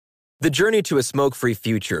The journey to a smoke-free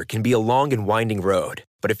future can be a long and winding road,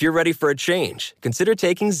 but if you're ready for a change, consider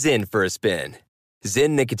taking Zyn for a spin.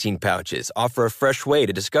 Zyn nicotine pouches offer a fresh way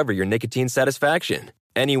to discover your nicotine satisfaction.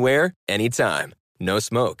 Anywhere, anytime. No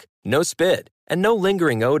smoke, no spit, and no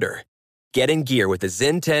lingering odor. Get in gear with the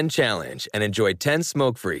Zyn 10 Challenge and enjoy 10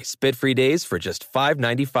 smoke-free, spit-free days for just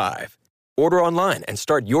 $5.95. Order online and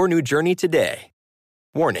start your new journey today.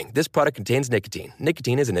 Warning, this product contains nicotine.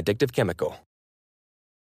 Nicotine is an addictive chemical.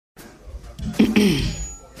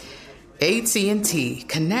 AT&T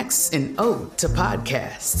connects an ode to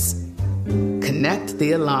podcasts. Connect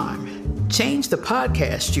the alarm. Change the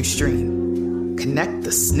podcast you stream. Connect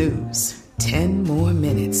the snooze. 10 more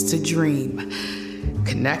minutes to dream.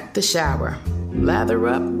 Connect the shower. Lather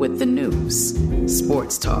up with the news.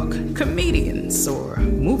 Sports talk, comedians, or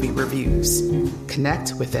movie reviews.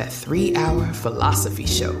 Connect with that 3-hour philosophy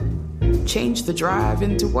show. Change the drive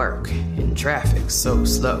into work in traffic so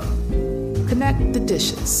slow. Connect the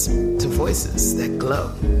dishes to voices that glow.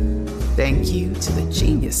 Thank you to the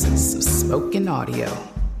geniuses of spoken audio.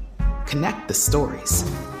 Connect the stories.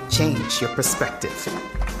 Change your perspective.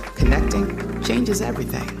 Connecting changes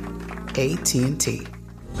everything. AT&T.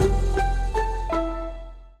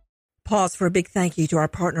 Pause for a big thank you to our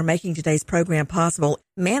partner making today's program possible.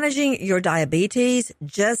 Managing your diabetes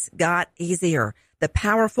just got easier. The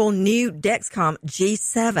powerful new Dexcom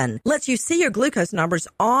G7 lets you see your glucose numbers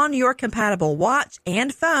on your compatible watch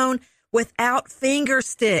and phone without finger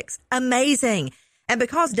sticks. Amazing. And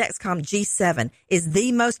because Dexcom G7 is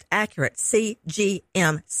the most accurate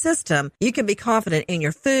CGM system, you can be confident in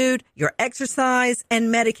your food, your exercise,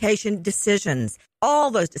 and medication decisions.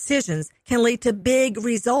 All those decisions can lead to big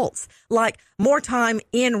results like more time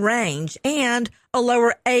in range and a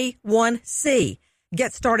lower A1C.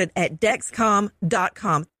 Get started at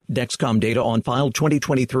Dexcom.com. Dexcom data on file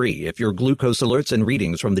 2023. If your glucose alerts and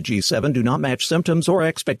readings from the G7 do not match symptoms or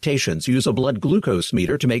expectations, use a blood glucose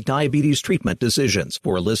meter to make diabetes treatment decisions.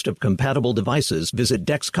 For a list of compatible devices, visit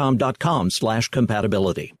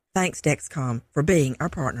Dexcom.com/compatibility. Thanks, Dexcom, for being our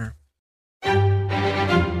partner.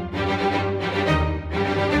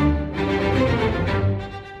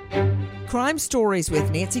 Crime Stories with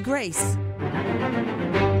Nancy Grace.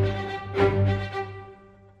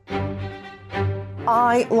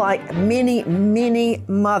 I, like many, many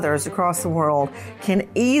mothers across the world, can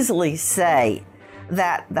easily say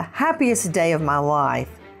that the happiest day of my life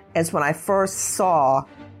is when I first saw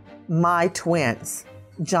my twins,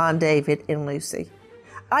 John David and Lucy.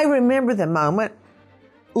 I remember the moment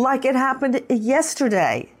like it happened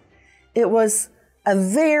yesterday. It was a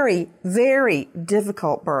very, very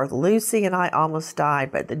difficult birth. Lucy and I almost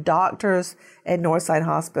died, but the doctors at Northside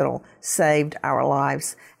Hospital saved our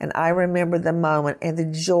lives. And I remember the moment and the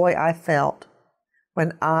joy I felt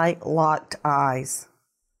when I locked eyes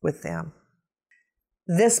with them.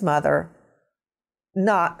 This mother,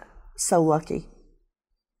 not so lucky.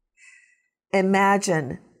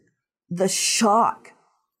 Imagine the shock,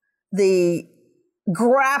 the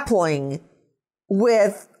grappling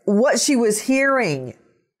with what she was hearing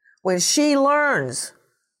when she learns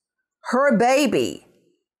her baby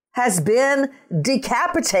has been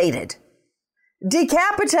decapitated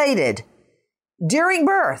during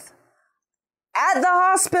birth at the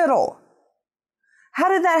hospital. How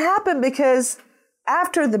did that happen? Because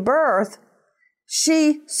after the birth,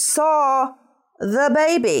 she saw the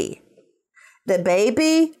baby. The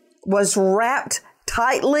baby was wrapped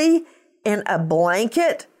tightly in a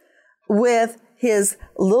blanket with his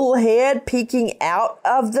little head peeking out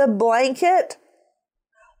of the blanket.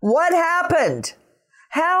 What happened?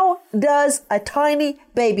 How does a tiny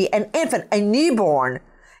baby, an infant, a newborn,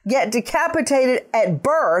 get decapitated at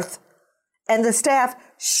birth and the staff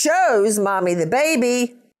shows mommy the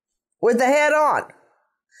baby with the head on?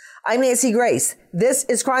 I'm Nancy Grace. This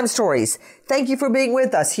is Crime Stories. Thank you for being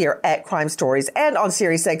with us here at Crime Stories and on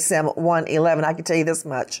Sirius XM 111. I can tell you this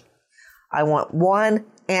much. I want one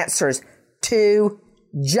answers to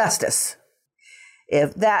justice.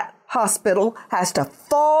 If that hospital has to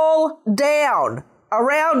fall down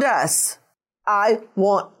around us, I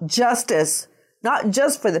want justice, not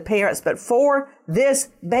just for the parents, but for this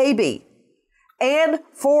baby and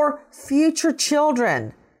for future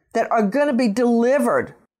children that are going to be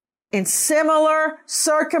delivered in similar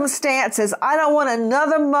circumstances. I don't want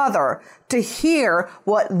another mother to hear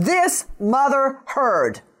what this mother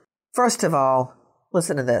heard. First of all,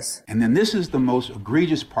 listen to this. And then this is the most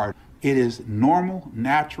egregious part. It is normal,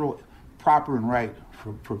 natural, proper, and right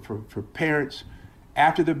for parents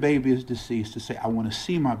after the baby is deceased to say, I want to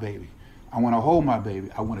see my baby. I want to hold my baby.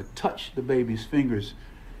 I want to touch the baby's fingers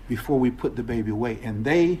before we put the baby away. And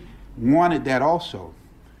they wanted that also.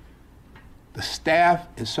 The staff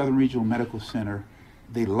at Southern Regional Medical Center,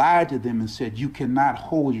 they lied to them and said, you cannot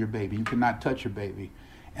hold your baby, you cannot touch your baby.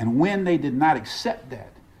 And when they did not accept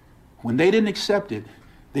that, when they didn't accept it,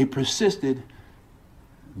 they persisted.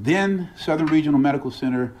 Then Southern Regional Medical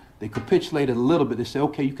Center, they capitulated a little bit. They said,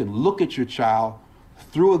 okay, you can look at your child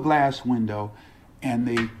through a glass window, and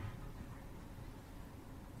they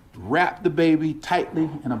wrapped the baby tightly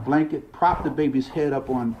in a blanket, propped the baby's head up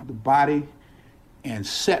on the body, and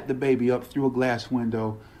set the baby up through a glass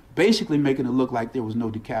window, basically making it look like there was no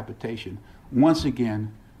decapitation. Once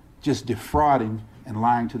again, just defrauding and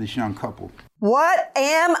lying to this young couple. What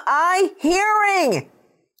am I hearing?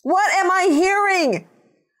 What am I hearing?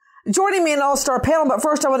 Joining me in an all-star panel, but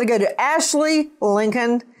first I want to go to Ashley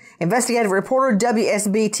Lincoln, investigative reporter,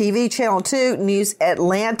 WSB TV, Channel 2 News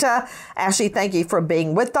Atlanta. Ashley, thank you for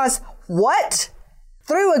being with us. What?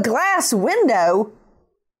 Through a glass window?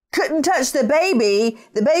 Couldn't touch the baby.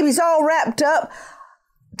 The baby's all wrapped up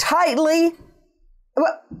tightly.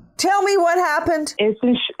 Tell me what happened. It's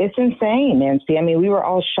insane, Nancy. I mean, we were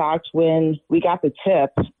all shocked when we got the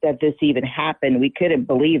tip that this even happened. We couldn't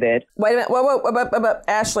believe it. Wait a minute. Whoa,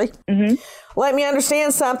 Ashley. Mm-hmm. Let me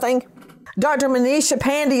understand something. Dr. Manisha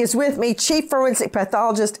Pandey is with me, Chief Forensic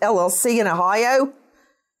Pathologist, LLC in Ohio.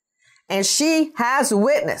 And she has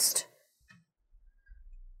witnessed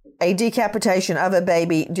a decapitation of a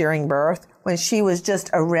baby during birth when she was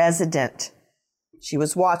just a resident. She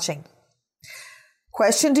was watching.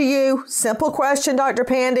 Question to you, simple question, Dr.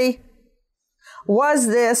 Pandey. Was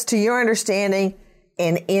this, to your understanding,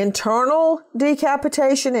 an internal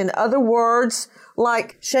decapitation? In other words,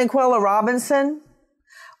 like Shanquella Robinson,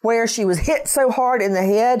 where she was hit so hard in the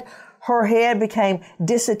head, her head became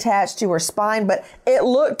disattached to her spine, but it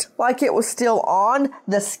looked like it was still on.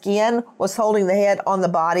 The skin was holding the head on the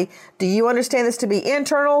body. Do you understand this to be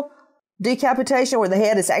internal decapitation, where the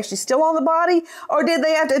head is actually still on the body? Or did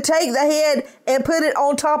they have to take the head and put it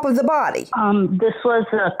on top of the body? This was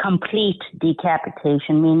a complete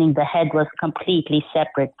decapitation, meaning the head was completely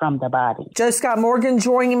separate from the body. Joe Scott Morgan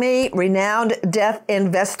joining me, renowned death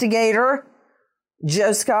investigator.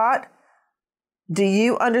 Joe Scott, do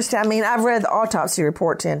you understand? I mean, I've read the autopsy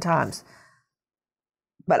report 10 times,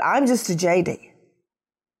 but I'm just a JD.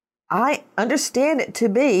 I understand it to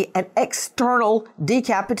be an external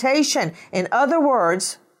decapitation. In other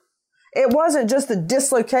words, it wasn't just the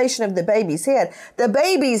dislocation of the baby's head. The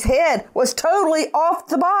baby's head was totally off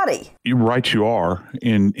the body. You're right, you are.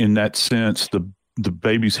 In that sense, the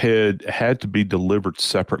baby's head had to be delivered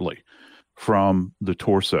separately from the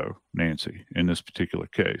torso, Nancy, in this particular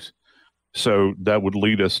case. So that would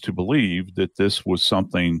lead us to believe that this was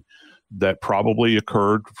something that probably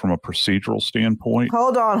occurred from a procedural standpoint.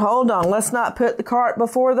 Hold on. Let's not put the cart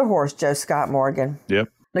before the horse, Joe Scott Morgan. Yep.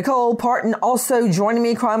 Nicole Parton also joining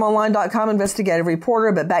me, crimeonline.com investigative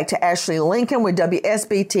reporter. But back to Ashley Lincoln with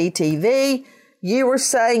WSBT TV. You were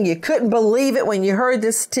saying you couldn't believe it when you heard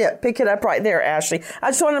this tip. Pick it up right there, Ashley. I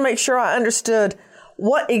just wanted to make sure I understood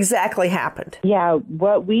what exactly happened. Yeah,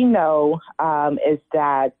 what we know is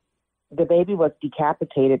that the baby was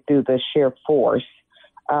decapitated through the sheer force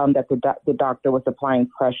that the doctor was applying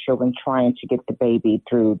pressure when trying to get the baby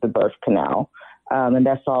through the birth canal. And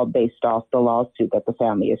that's all based off the lawsuit that the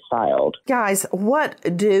family has filed. Guys,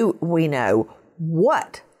 what do we know?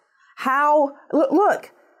 What? How?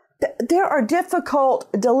 Look, there are difficult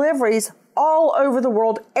deliveries all over the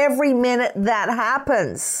world every minute that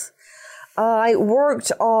happens. I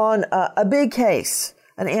worked on a big case,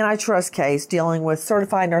 an antitrust case dealing with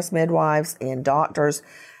certified nurse midwives and doctors,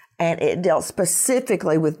 and it dealt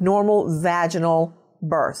specifically with normal vaginal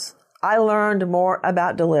births. I learned more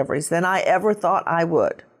about deliveries than I ever thought I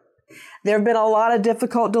would. There have been a lot of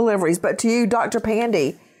difficult deliveries, but to you, Dr.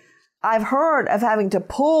 Pandey, I've heard of having to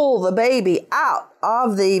pull the baby out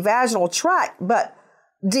of the vaginal tract, but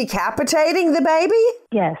decapitating the baby?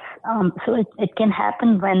 Yes. So it can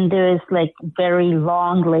happen when there is like very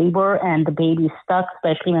long labor and the baby is stuck,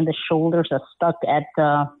 especially when the shoulders are stuck at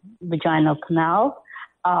the vaginal canal.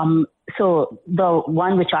 So the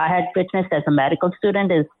one which I had witnessed as a medical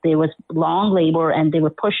student is there was long labor and they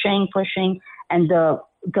were pushing, and the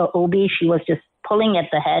OB, she was just pulling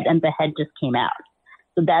at the head and the head just came out.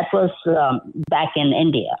 So that was back in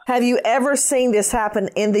India. Have you ever seen this happen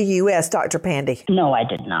in the U.S., Dr. Pandey? No, I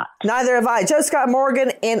did not. Neither have I. Joe Scott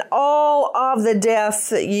Morgan, in all of the deaths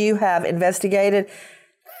that you have investigated,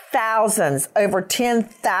 thousands, over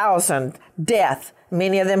 10,000 deaths,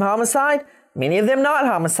 many of them homicide, many of them not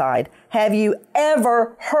homicide. Have you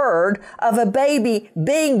ever heard of a baby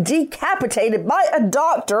being decapitated by a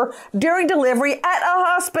doctor during delivery at a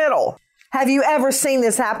hospital? Have you ever seen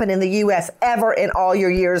this happen in the U.S. ever in all your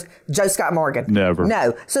years, Joe Scott Morgan? Never.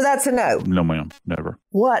 No. So that's a no. No, ma'am. Never.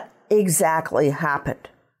 What exactly happened?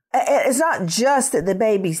 It's not just that the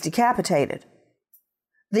baby's decapitated.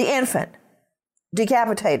 The infant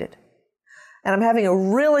decapitated. And I'm having a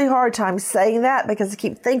really hard time saying that because I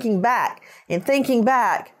keep thinking back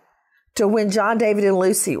to when John David and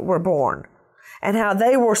Lucy were born and how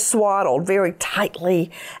they were swaddled very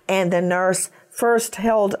tightly, and the nurse first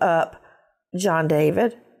held up John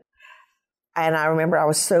David. And I remember I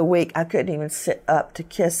was so weak, I couldn't even sit up to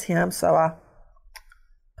kiss him. So I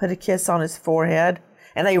put a kiss on his forehead,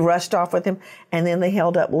 and they rushed off with him. And then they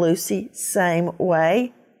held up Lucy, same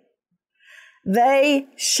way. They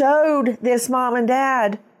showed this mom and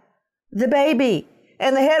dad the baby,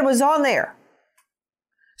 and the head was on there.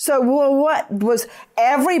 So what, was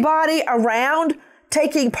everybody around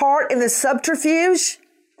taking part in the subterfuge?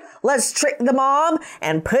 Let's trick the mom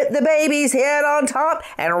and put the baby's head on top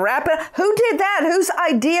and wrap it. Who did that? Whose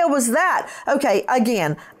idea was that? Okay,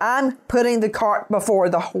 again, I'm putting the cart before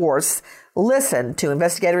the horse. Listen to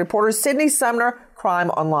investigative reporter Sydney Sumner,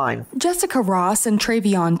 Crime Online. Jessica Ross and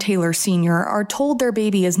Treveon Taylor Sr. are told their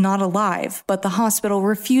baby is not alive, but the hospital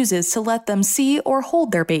refuses to let them see or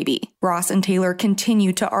hold their baby. Ross and Taylor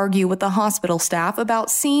continue to argue with the hospital staff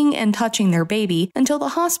about seeing and touching their baby until the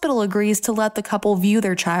hospital agrees to let the couple view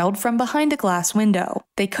their child from behind a glass window.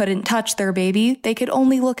 They couldn't touch their baby, they could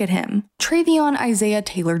only look at him. Treveon Isaiah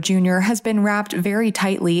Taylor Jr. has been wrapped very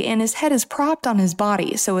tightly and his head is propped on his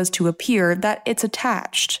body so as to appear that it's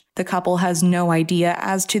attached. The couple has no idea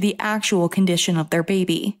as to the actual condition of their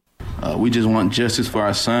baby. We just want justice for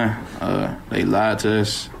our son. They lied to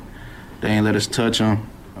us. They ain't let us touch him.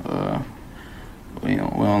 We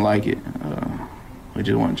don't like it. We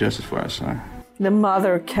just want justice for our son. The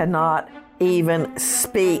mother cannot even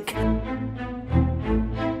speak.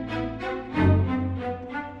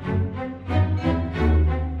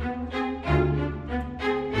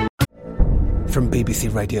 From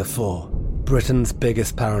BBC Radio 4, Britain's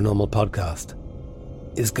biggest paranormal podcast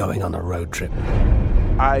is going on a road trip.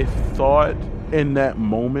 I thought in that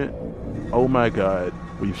moment, oh my God,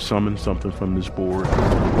 we've summoned something from this board.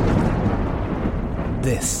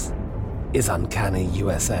 This is Uncanny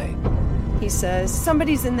USA. He says,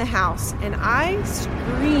 somebody's in the house, and I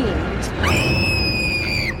screamed.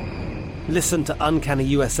 Listen to Uncanny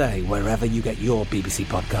USA wherever you get your BBC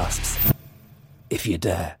podcasts, if you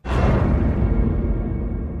dare.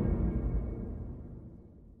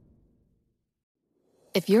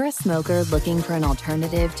 If you're a smoker looking for an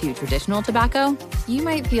alternative to traditional tobacco, you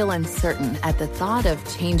might feel uncertain at the thought of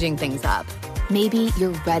changing things up. Maybe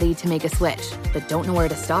you're ready to make a switch, but don't know where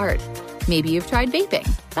to start. Maybe you've tried vaping,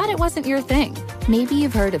 thought it wasn't your thing. Maybe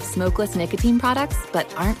you've heard of smokeless nicotine products,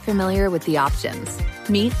 but aren't familiar with the options.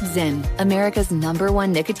 Meet Zyn, America's #1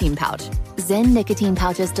 nicotine pouch. Zyn nicotine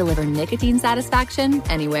pouches deliver nicotine satisfaction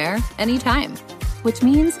anywhere, anytime. Which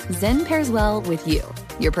means Zyn pairs well with you,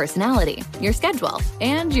 your personality, your schedule,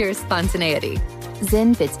 and your spontaneity.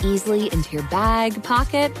 Zyn fits easily into your bag,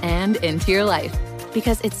 pocket, and into your life.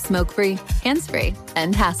 Because it's smoke-free, hands-free,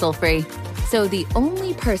 and hassle-free. So the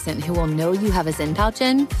only person who will know you have a Zyn pouch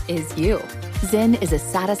in is you. Zyn is a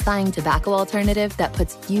satisfying tobacco alternative that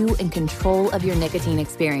puts you in control of your nicotine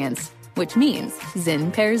experience. Which means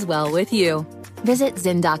Zyn pairs well with you. Visit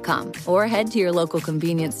Zyn.com or head to your local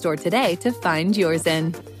convenience store today to find your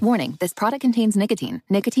Zyn. Warning, this product contains nicotine.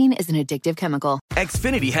 Nicotine is an addictive chemical.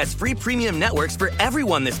 Xfinity has free premium networks for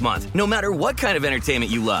everyone this month, no matter what kind of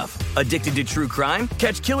entertainment you love. Addicted to true crime?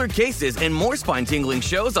 Catch killer cases and more spine-tingling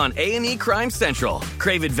shows on A&E Crime Central.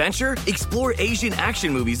 Crave adventure? Explore Asian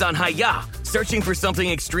action movies on Hi-Ya. Searching for something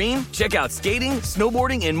extreme? Check out skating,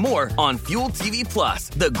 snowboarding, and more on Fuel TV Plus,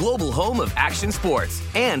 the global home of action sports.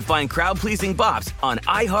 And find crowd-pleasing bops on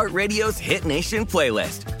iHeartRadio's Hit Nation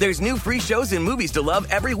playlist. There's new free shows and movies to love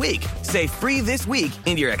every week. Say free this week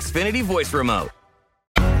in your Xfinity voice remote.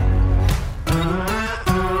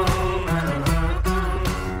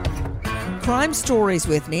 Crime Stories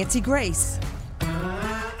with Nancy Grace.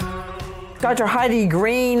 Dr. Heidi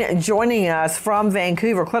Green joining us from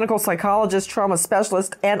Vancouver, clinical psychologist, trauma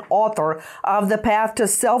specialist, and author of The Path to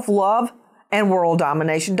Self-Love and World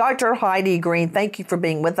Domination. Dr. Heidi Green, thank you for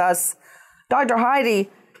being with us. Dr. Heidi,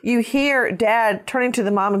 you hear Dad turning to the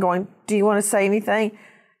mom and going, do you want to say anything?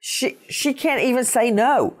 She can't even say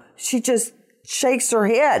no. She just shakes her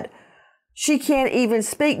head. She can't even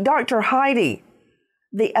speak. Dr. Heidi,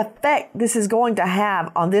 the effect this is going to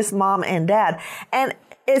have on this mom and dad. And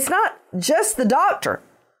it's not just the doctor.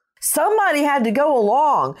 Somebody had to go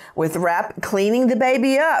along with cleaning the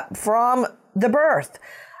baby up from the birth.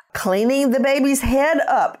 cleaning the baby's head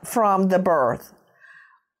up from the birth,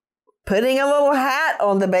 putting a little hat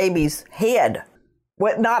on the baby's head,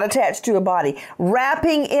 not attached to a body,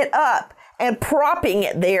 wrapping it up and propping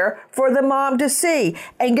it there for the mom to see,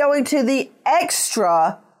 and going to the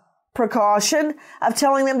extra precaution of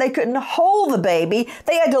telling them they couldn't hold the baby.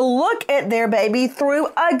 They had to look at their baby through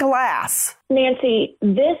a glass. Nancy,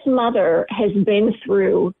 this mother has been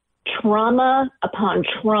through trauma upon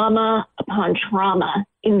trauma upon trauma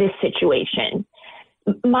in this situation.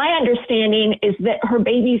 My understanding is that her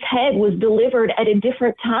baby's head was delivered at a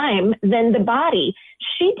different time than the body.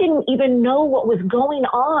 She didn't even know what was going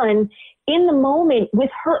on in the moment with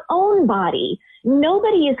her own body.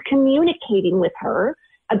 Nobody is communicating with her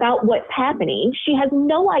about what's happening. She has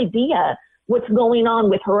no idea what's going on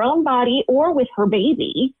with her own body or with her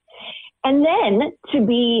baby. And then to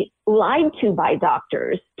be lied to by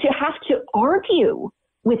doctors, to have to argue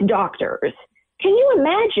with doctors. Can you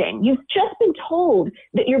imagine? You've just been told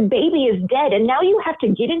that your baby is dead, and now you have to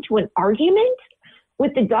get into an argument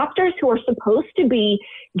with the doctors who are supposed to be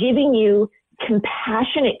giving you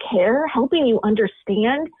compassionate care, helping you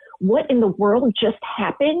understand what in the world just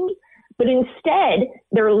happened. But instead,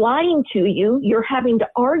 they're lying to you. You're having to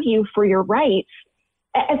argue for your rights.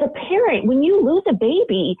 As a parent, when you lose a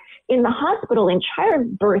baby in the hospital in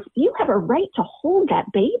childbirth, you have a right to hold that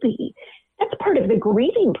baby. That's part of the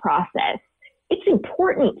grieving process. It's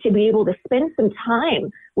important to be able to spend some time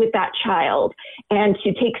with that child and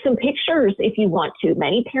to take some pictures if you want to.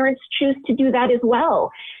 Many parents choose to do that as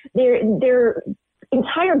well. Their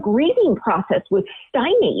entire grieving process was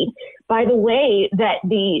stymied by the way that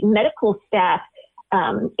the medical staff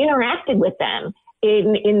interacted with them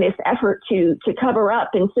in this effort to cover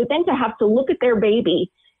up. And so then to have to look at their baby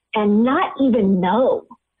and not even know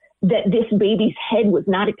that this baby's head was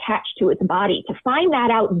not attached to its body, to find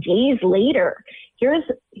that out days later. Here's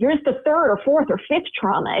the third or fourth or fifth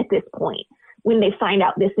trauma at this point when they find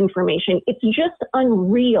out this information. It's just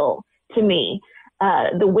unreal to me,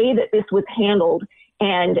 the way that this was handled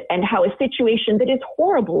and how a situation that is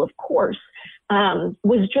horrible, of course,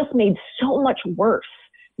 was just made so much worse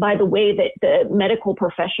by the way that the medical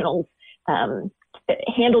professionals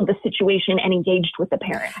handled the situation and engaged with the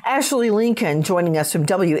parent. Ashley Lincoln joining us from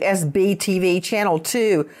WSB TV Channel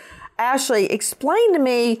 2. Ashley, explain to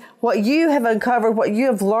me what you have uncovered, what you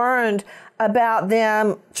have learned about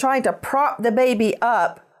them trying to prop the baby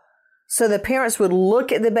up so the parents would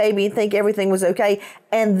look at the baby and think everything was okay,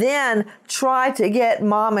 and then try to get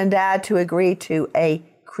mom and dad to agree to a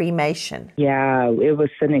cremation. Yeah, it was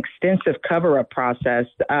an extensive cover-up process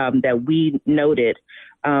that we noted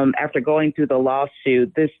after going through the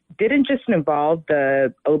lawsuit. This didn't just involve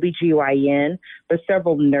the OBGYN, but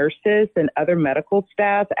several nurses and other medical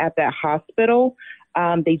staff at that hospital.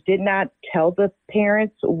 They did not tell the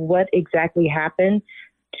parents what exactly happened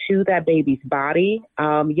to that baby's body,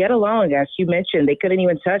 yet alone, as you mentioned, they couldn't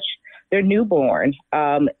even touch their newborn.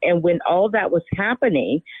 And when all that was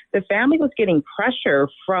happening, the family was getting pressure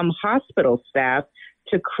from hospital staff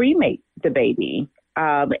to cremate the baby.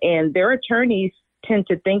 And their attorneys tend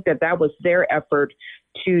to think that that was their effort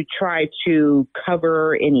to try to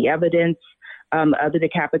cover any evidence of the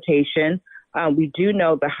decapitation. We do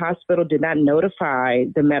know the hospital did not notify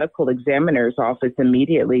the medical examiner's office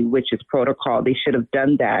immediately, which is protocol. They should have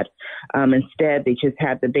done that. Instead, they just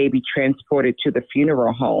had the baby transported to the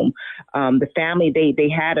funeral home. The family, they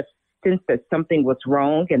had a sense that something was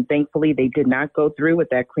wrong, and thankfully they did not go through with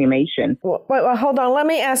that cremation. Well, hold on. Let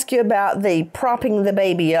me ask you about the propping the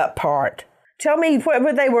baby up part. Tell me,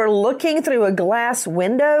 whether they were looking through a glass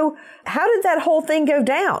window, how did that whole thing go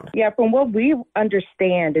down? Yeah, from what we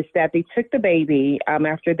understand is that they took the baby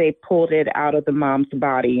after they pulled it out of the mom's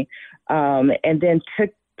body and then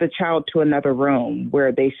took the child to another room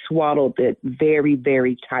where they swaddled it very,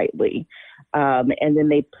 very tightly. And then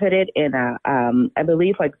they put it in a, I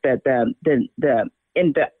believe like the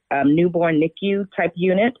newborn NICU type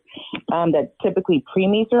unit that typically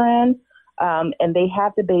preemies are in. And they had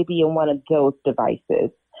the baby in one of those devices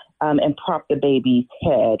and propped the baby's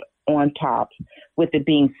head on top with it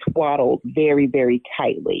being swaddled very, very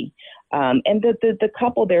tightly. And the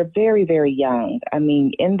couple, they're very, very young. I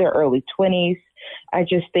mean, in their early 20s. I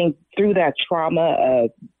just think through that trauma of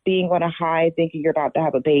being on a high, thinking you're about to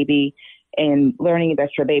have a baby and learning that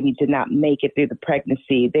your baby did not make it through the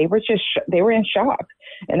pregnancy, they were in shock.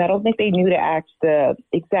 And I don't think they knew to ask the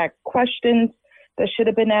exact questions that should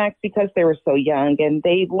have been asked because they were so young, and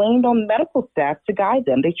they leaned on medical staff to guide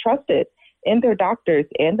them. They trusted in their doctors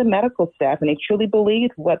and the medical staff, and they truly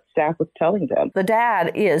believed what staff was telling them. The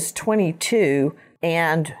dad is 22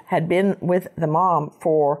 and had been with the mom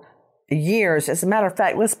for years. As a matter of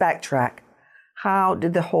fact, let's backtrack. How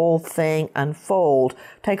did the whole thing unfold?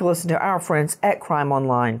 Take a listen to our friends at Crime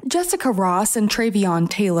Online. Jessica Ross and Treveon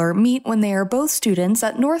Taylor meet when they are both students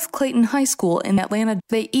at North Clayton High School in Atlanta.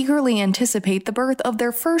 They eagerly anticipate the birth of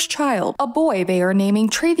their first child, a boy they are naming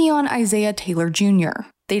Treveon Isaiah Taylor Jr.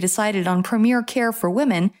 They decided on Premier Care for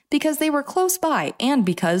Women because they were close by and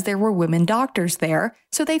because there were women doctors there,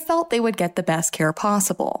 so they felt they would get the best care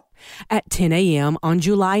possible. At 10 a.m. on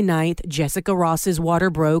July 9th, Jessica Ross's water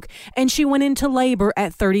broke and she went into labor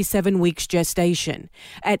at 37 weeks gestation.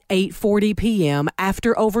 At 8:40 p.m.,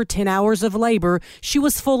 after over 10 hours of labor, she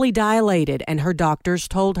was fully dilated and her doctors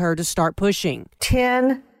told her to start pushing.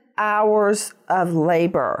 10 hours of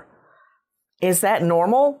labor. Is that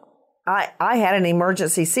normal? I had an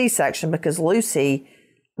emergency C-section because Lucy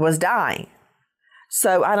was dying.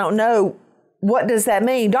 So I don't know. What does that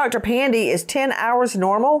mean? Dr. Pandy, is 10 hours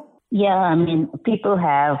normal? Yeah, I mean, people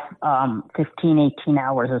have 15, 18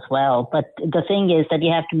 hours as well. But the thing is that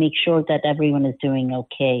you have to make sure that everyone is doing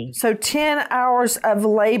okay. So 10 hours of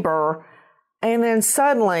labor, and then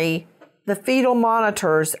suddenly the fetal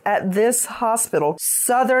monitors at this hospital,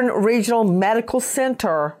 Southern Regional Medical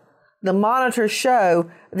Center, the monitors show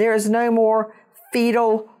there is no more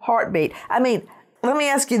fetal heartbeat. I mean, let me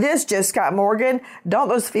ask you this, Joe Scott Morgan. Don't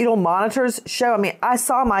those fetal monitors show? I mean, I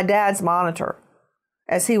saw my dad's monitor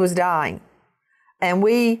as he was dying, and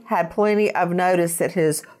we had plenty of notice that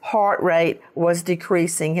his heart rate was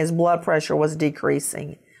decreasing, his blood pressure was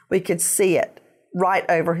decreasing. We could see it right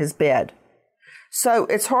over his bed. So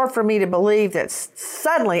it's hard for me to believe that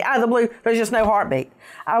suddenly, out of the blue, there's just no heartbeat.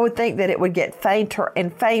 I would think that it would get fainter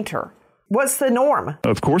and fainter. What's the norm?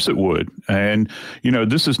 Of course it would. And,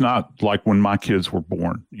 this is not like when my kids were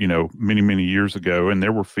born, many, many years ago, and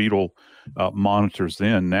there were fetal monitors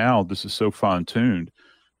then. Now this is so fine-tuned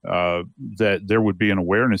that there would be an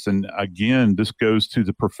awareness. And again, this goes to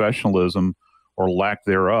the professionalism or lack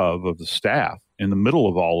thereof of the staff in the middle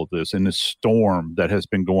of all of this, in this storm that has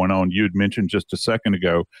been going on. You had mentioned just a second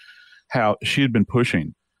ago how she had been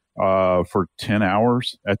pushing for 10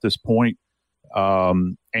 hours at this point.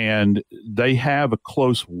 And they have a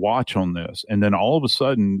close watch on this. And then all of a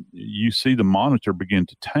sudden you see the monitor begin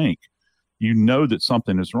to tank. You know that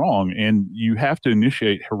something is wrong, and you have to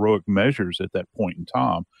initiate heroic measures at that point in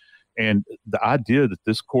time. And the idea that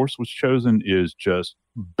this course was chosen is just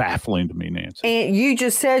baffling to me, Nancy. And you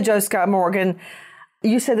just said, Joe Scott Morgan,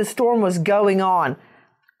 you said the storm was going on.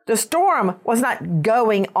 The storm was not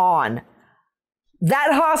going on.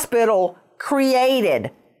 That hospital created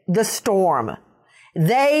the storm.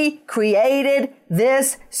 They created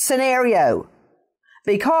this scenario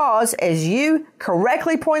because, as you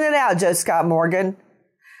correctly pointed out, Joe Scott Morgan,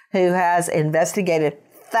 who has investigated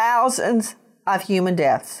thousands of human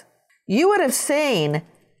deaths, you would have seen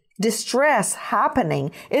distress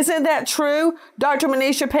happening. Isn't that true, Dr.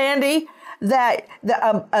 Manisha Pandy? That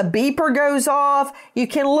a beeper goes off, you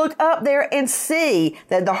can look up there and see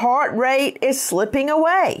that the heart rate is slipping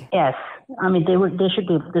away. Yes. I mean, they should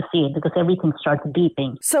be able to see it because everything starts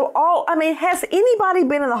beeping. So has anybody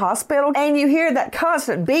been in the hospital and you hear that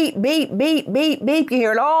constant beep, beep, beep, beep, beep? You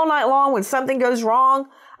hear it all night long when something goes wrong.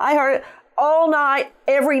 I heard it all night,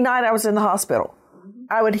 every night I was in the hospital.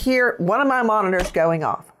 I would hear one of my monitors going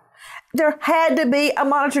off. There had to be a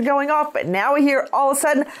monitor going off, but now we hear all of a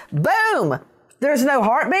sudden, boom, there's no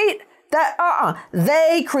heartbeat.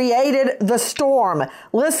 They created the storm.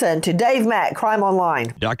 Listen to Dave Mack, Crime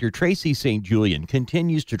Online. Dr. Tracy St. Julian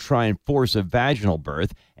continues to try and force a vaginal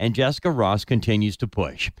birth, and Jessica Ross continues to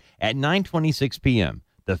push. At 9:26 p.m.,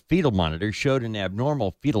 the fetal monitor showed an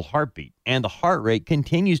abnormal fetal heartbeat, and the heart rate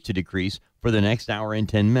continues to decrease for the next hour and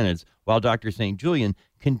 10 minutes, while Dr. St. Julian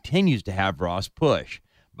continues to have Ross push.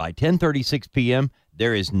 By 10:36 p.m.,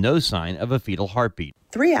 there is no sign of a fetal heartbeat.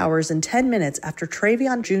 3 hours and 10 minutes after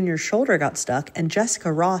Treveon Jr.'s shoulder got stuck and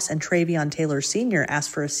Jessica Ross and Treveon Taylor Sr. asked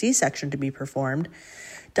for a C-section to be performed,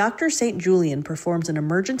 Dr. St. Julian performs an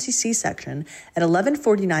emergency C-section at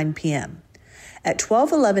 11:49 p.m. At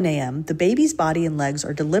 12:11 a.m., the baby's body and legs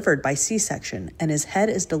are delivered by C-section and his head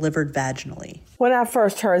is delivered vaginally. When I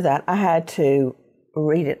first heard that, I had to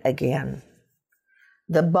read it again.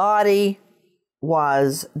 The body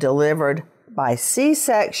was delivered by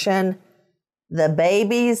C-section. The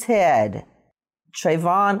baby's head,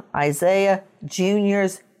 Treveon Isaiah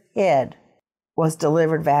Jr.'s head, was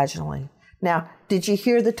delivered vaginally. Now, did you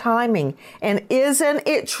hear the timing? And isn't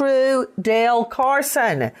it true, Dale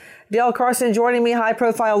Carson? Dale Carson joining me,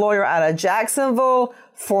 high-profile lawyer out of Jacksonville,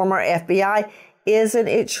 former FBI. Isn't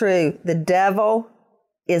it true? The devil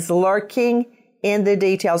is lurking in the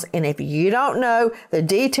details. And if you don't know the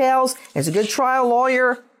details, as a good trial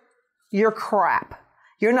lawyer You're crap.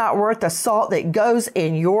 You're not worth the salt that goes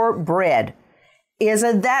in your bread.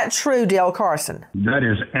 Isn't that true, Dale Carson? That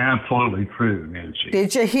is absolutely true, Nancy.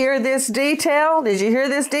 Did you hear this detail?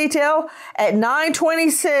 At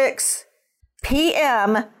 9:26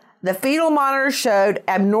 p.m., the fetal monitor showed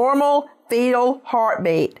abnormal fetal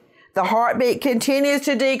heartbeat. The heartbeat continues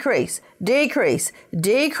to decrease.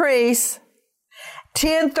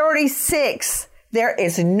 10:36, there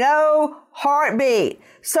is no heartbeat.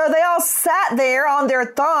 So they all sat there on their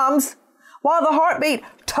thumbs while the heartbeat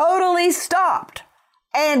totally stopped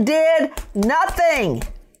and did nothing.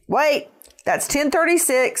 Wait, that's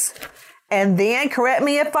 10:36. And then, correct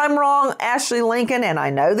me if I'm wrong, Ashley Lincoln, and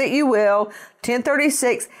I know that you will,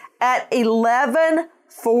 10:36 at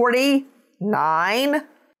 11:49,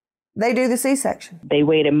 they do the C-section. They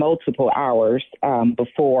waited multiple hours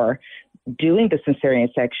before doing the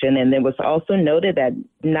cesarean section. And it was also noted that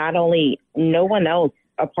no one else,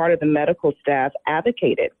 a part of the medical staff,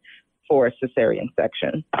 advocated for a cesarean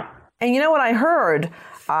section. And you know what I heard,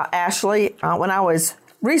 Ashley, when I was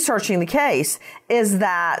researching the case, is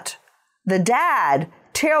that the dad,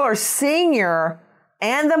 Taylor Sr.,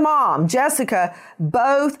 and the mom, Jessica,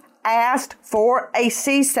 both asked for a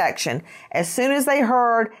C-section. As soon as they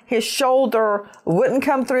heard his shoulder wouldn't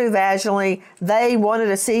come through vaginally, they wanted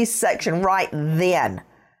a C-section right then.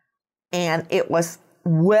 And it was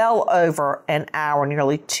well over an hour,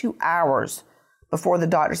 nearly 2 hours, before the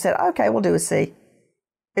doctor said, okay, we'll do a C.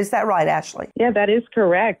 Is that right, Ashley? Yeah, that is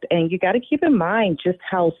correct. And you got to keep in mind just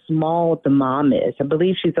how small the mom is. I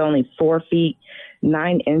believe she's only 4 feet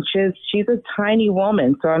 9 inches. She's a tiny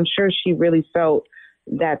woman, so I'm sure she really felt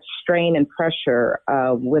that strain and pressure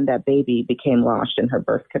when that baby became lodged in her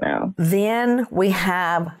birth canal. Then we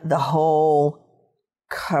have the whole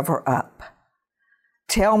cover-up.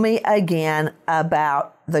 Tell me again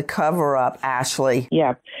about the cover-up, Ashley.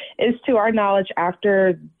 Yeah, it's to our knowledge,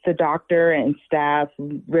 after the doctor and staff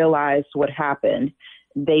realized what happened,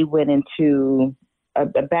 they went into a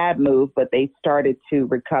bad move, but they started to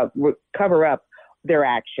cover up their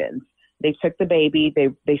actions. They took the baby,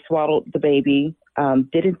 they swaddled the baby,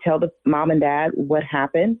 didn't tell the mom and dad what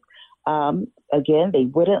happened. Again, they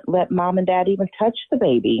wouldn't let mom and dad even touch the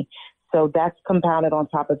baby. So that's compounded on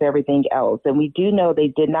top of everything else. And we do know they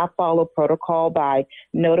did not follow protocol by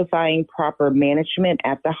notifying proper management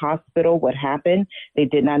at the hospital what happened. They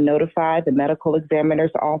did not notify the medical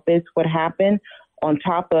examiner's office what happened. On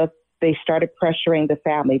top of, they started pressuring the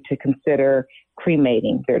family to consider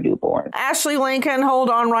cremating their newborn. Ashley Lincoln, hold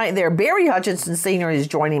on right there. Barry Hutchinson Sr. is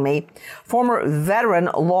joining me, former veteran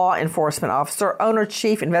law enforcement officer, owner,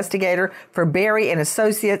 chief investigator for Barry and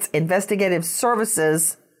Associates Investigative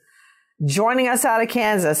Services, joining us out of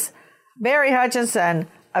Kansas. Barry Hutchinson,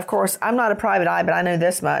 of course, I'm not a private eye, but I know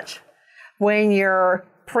this much. When your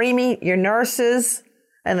nurses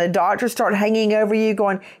and the doctors start hanging over you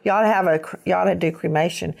going, you ought to do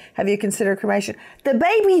cremation. Have you considered cremation? The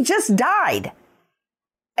baby just died.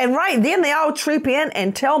 And right then they all troop in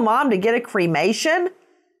and tell mom to get a cremation.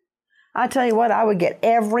 I tell you what, I would get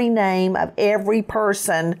every name of every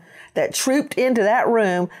person that trooped into that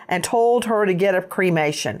room and told her to get a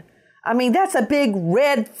cremation. I mean, that's a big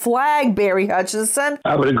red flag, Barry Hutchinson.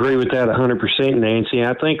 I would agree with that 100%, Nancy.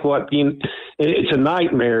 I think it's a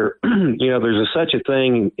nightmare. There's such a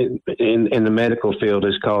thing in the medical field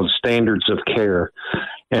is called standards of care.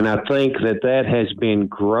 And I think that has been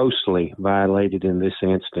grossly violated in this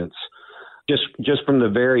instance, just from the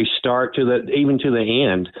very start even to the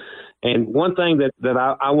end. And one thing that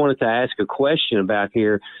I wanted to ask a question about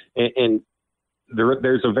here, and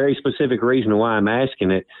there's a very specific reason why I'm asking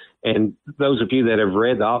it. And those of you that have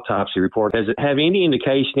read the autopsy report, does it have any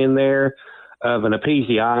indication in there of an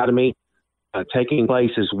episiotomy taking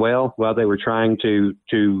place as well while they were trying to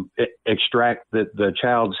extract the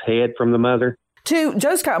child's head from the mother? To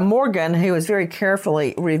Joe Scott Morgan, who has very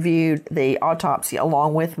carefully reviewed the autopsy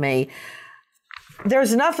along with me,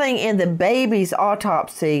 there's nothing in the baby's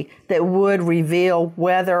autopsy that would reveal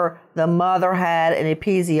whether the mother had an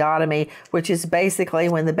episiotomy, which is basically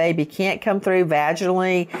when the baby can't come through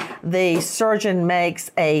vaginally, the surgeon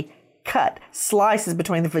makes a cut, slices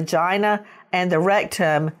between the vagina and the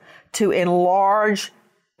rectum to enlarge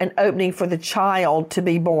an opening for the child to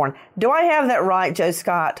be born. Do I have that right, Joe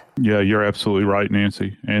Scott? Yeah, you're absolutely right,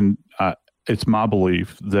 Nancy. And it's my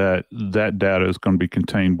belief that data is going to be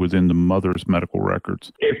contained within the mother's medical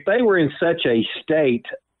records. If they were in such a state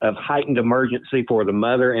of heightened emergency for the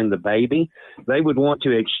mother and the baby, they would want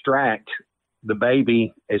to extract the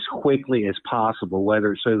baby as quickly as possible,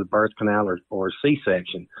 whether it's through the birth canal or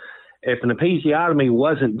C-section. If an episiotomy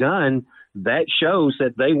wasn't done, that shows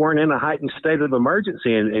that they weren't in a heightened state of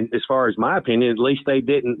emergency. And as far as my opinion, at least they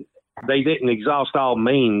didn't exhaust all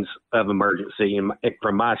means of emergency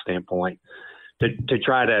from my standpoint to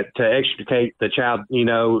try to extricate the child,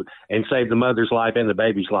 and save the mother's life and the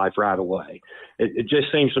baby's life right away. It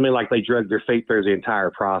just seems to me like they dragged their feet through the entire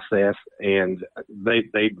process, and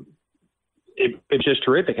it's just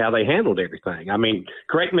terrific how they handled everything. I mean,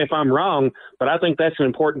 correct me if I'm wrong, but I think that's an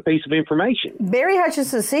important piece of information. Barry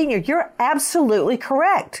Hutchinson Sr., you're absolutely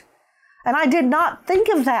correct. And I did not think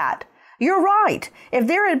of that. You're right. If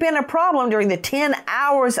there had been a problem during the 10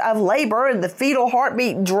 hours of labor and the fetal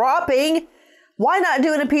heartbeat dropping, why not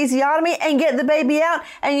do an episiotomy and get the baby out?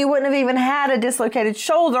 And you wouldn't have even had a dislocated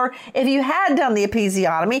shoulder if you had done the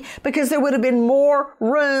episiotomy, because there would have been more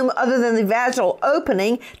room other than the vaginal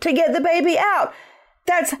opening to get the baby out.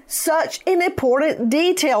 That's such an important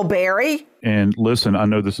detail, Barry. And listen, I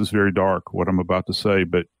know this is very dark, what I'm about to say,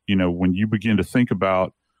 but, when you begin to think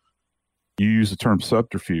about, you use the term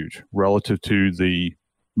subterfuge relative to the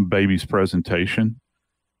baby's presentation.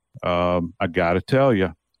 I got to tell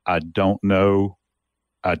you, I don't know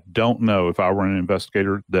if I were an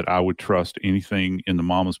investigator that I would trust anything in the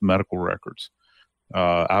mama's medical records.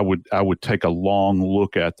 I would take a long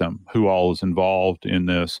look at them, who all is involved in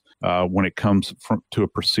this when it comes to a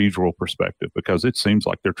procedural perspective, because it seems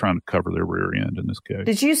like they're trying to cover their rear end in this case.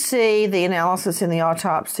 Did you see the analysis in the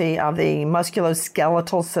autopsy of the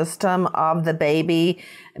musculoskeletal system of the baby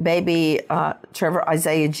Trevor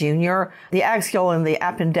Isaiah Jr.? The axial and the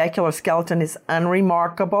appendicular skeleton is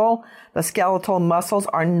unremarkable. The skeletal muscles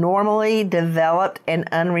are normally developed and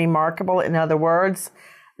unremarkable. In other words,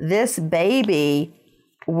 this baby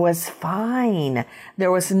was fine.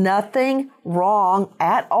 There was nothing wrong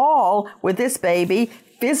at all with this baby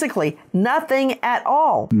physically. Nothing at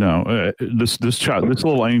all. No, this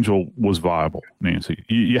little angel was viable, Nancy.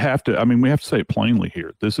 You have to, we have to say it plainly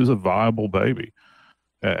here. This is a viable baby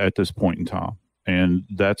at this point in time. And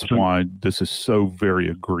that's why this is so very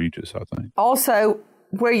egregious, I think. Also,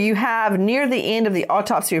 where you have near the end of the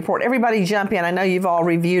autopsy report, everybody jump in. I know you've all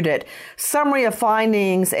reviewed it. Summary of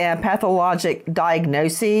findings and pathologic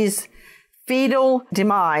diagnoses. Fetal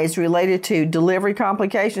demise related to delivery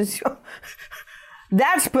complications.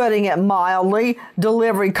 That's putting it mildly.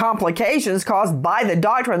 Delivery complications caused by the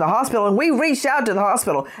doctor in the hospital. And we reached out to the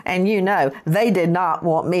hospital, and they did not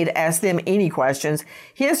want me to ask them any questions.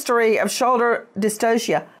 History of shoulder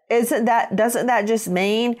dystocia. Doesn't that just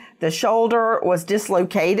mean the shoulder was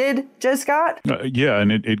dislocated, Joe Scott? Yeah,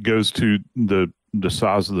 and it goes to the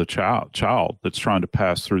size of the child that's trying to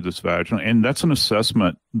pass through this vagina. And that's an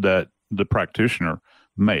assessment that the practitioner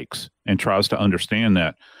makes and tries to understand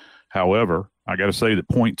that. However, I got to say that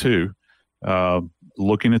point two,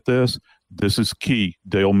 looking at this is key.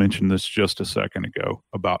 Dale mentioned this just a second ago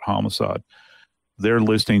about homicide. They're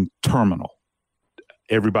listing terminal.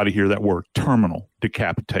 Everybody hear that word, terminal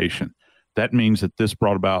decapitation. That means that this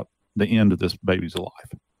brought about the end of this baby's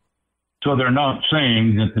life. So they're not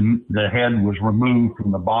saying that the head was removed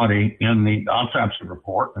from the body in the autopsy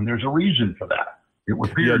report, and there's a reason for that. It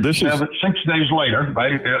appears 6 days later,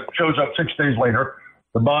 right? It shows up 6 days later.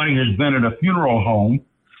 The body has been at a funeral home,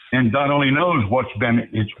 and God only knows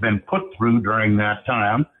it's been put through during that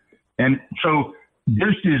time. And so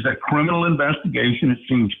this is a criminal investigation. It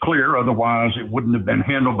seems clear. Otherwise, it wouldn't have been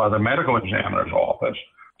handled by the medical examiner's office.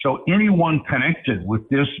 So anyone connected with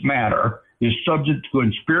this matter is subject to a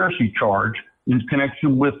conspiracy charge in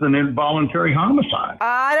connection with an involuntary homicide.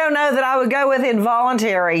 I don't know that I would go with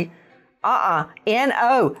involuntary.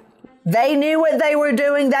 N-O. They knew what they were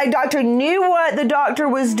doing. That doctor knew what the doctor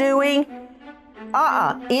was doing.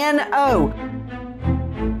 N-O.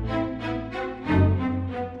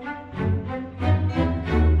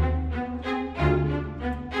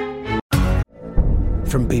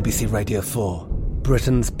 From BBC Radio 4,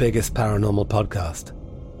 Britain's biggest paranormal podcast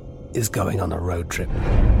is going on a road trip.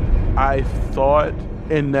 I thought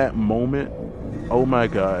in that moment, oh my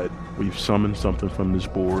God, we've summoned something from this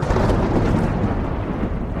board.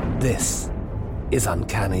 This is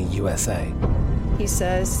Uncanny USA. He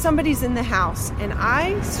says, somebody's in the house, and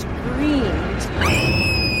I screamed.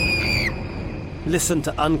 Listen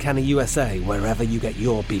to Uncanny USA wherever you get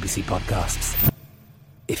your BBC podcasts,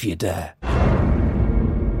 if you dare.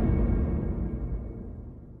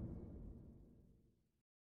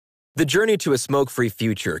 The journey to a smoke-free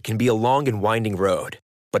future can be a long and winding road.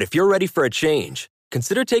 But if you're ready for a change,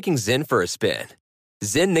 consider taking Zyn for a spin.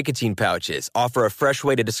 Zyn nicotine pouches offer a fresh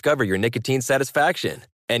way to discover your nicotine satisfaction.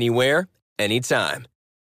 Anywhere, anytime.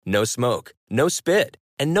 No smoke, no spit,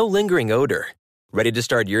 and no lingering odor. Ready to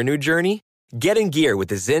start your new journey? Get in gear with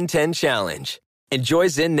the Zyn 10 Challenge. Enjoy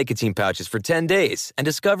Zyn nicotine pouches for 10 days and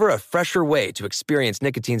discover a fresher way to experience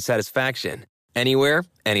nicotine satisfaction anywhere,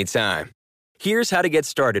 anytime. Here's how to get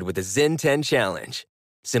started with the Zyn 10 Challenge.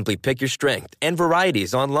 Simply pick your strength and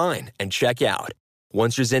varieties online and check out.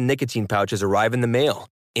 Once your Zyn nicotine pouches arrive in the mail,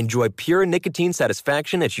 enjoy pure nicotine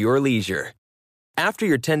satisfaction at your leisure. After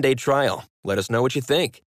your 10-day trial, let us know what you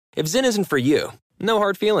think. If Zyn isn't for you, no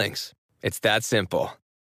hard feelings. It's that simple.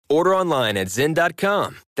 Order online at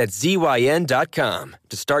Zyn.com, that's ZYN.com,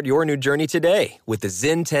 to start your new journey today with the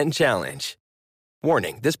Zyn 10 Challenge.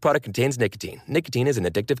 Warning, this product contains nicotine. Nicotine is an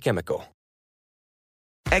addictive chemical.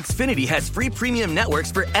 Xfinity has free premium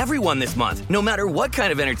networks for everyone this month, no matter what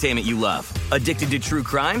kind of entertainment you love. Addicted to true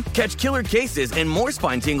crime? Catch killer cases and more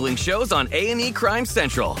spine-tingling shows on A&E Crime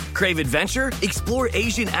Central. Crave adventure? Explore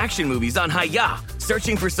Asian action movies on Hi-Ya.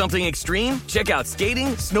 Searching for something extreme? Check out skating,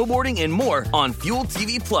 snowboarding, and more on Fuel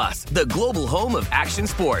TV Plus, the global home of action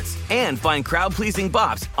sports. And find crowd-pleasing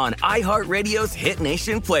bops on iHeartRadio's Hit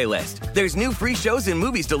Nation playlist. There's new free shows and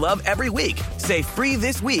movies to love every week. Say free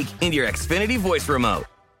this week in your Xfinity voice remote.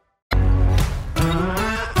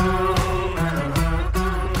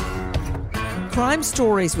 Crime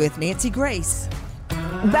Stories with Nancy Grace.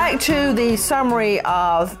 Back to the summary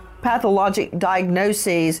of pathologic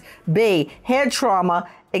diagnoses. B, head trauma,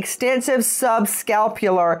 extensive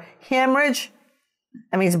subscapular hemorrhage.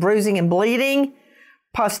 That means bruising and bleeding.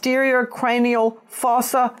 Posterior cranial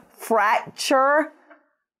fossa fracture.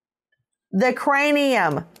 The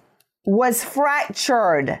cranium was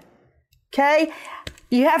fractured. Okay?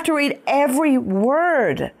 You have to read every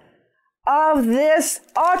word of this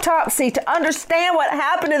autopsy to understand what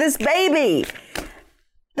happened to this baby.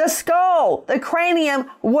 The skull, the cranium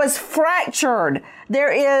was fractured.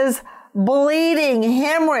 There is bleeding,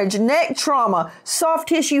 hemorrhage, neck trauma, soft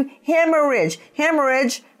tissue hemorrhage.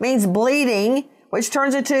 Hemorrhage means bleeding, which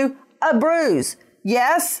turns into a bruise.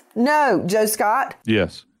 Yes? No, Joe Scott?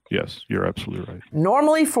 Yes, you're absolutely right.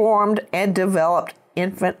 Normally formed and developed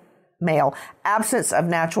infant male. Absence of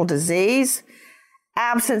natural disease.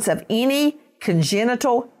 Absence of any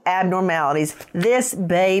congenital abnormalities. This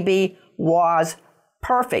baby was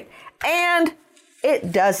perfect. And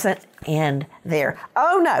it doesn't end there.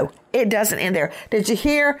 Oh no, it doesn't end there. Did you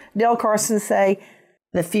hear Del Carson say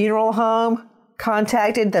the funeral home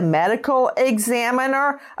contacted the medical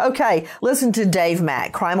examiner? Okay, listen to Dave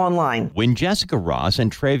Mack, Crime Online. When Jessica Ross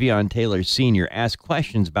and Treveon Taylor Sr. ask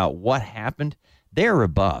questions about what happened, they're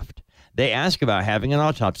rebuffed. They ask about having an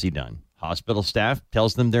autopsy done. Hospital staff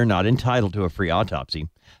tells them they're not entitled to a free autopsy.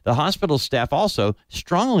 The hospital staff also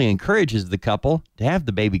strongly encourages the couple to have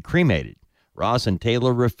the baby cremated. Ross and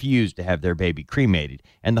Taylor refuse to have their baby cremated,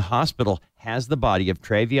 and the hospital has the body of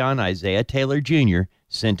Treveon Isaiah Taylor Jr.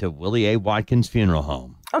 sent to Willie A. Watkins Funeral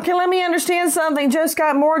Home. Okay, let me understand something. Joe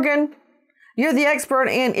Scott Morgan, you're the expert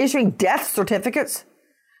in issuing death certificates.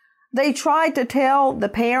 They tried to tell the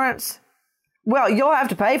parents, well, you'll have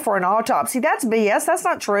to pay for an autopsy. That's BS. That's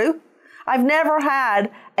not true. I've never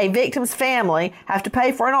had a victim's family have to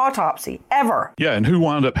pay for an autopsy, ever. Yeah, and who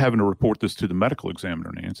wound up having to report this to the medical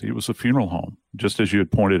examiner, Nancy? It was a funeral home, just as you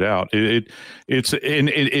had pointed out. It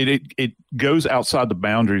goes outside the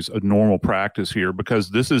boundaries of normal practice here,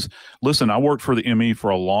 because this is, listen, I worked for the ME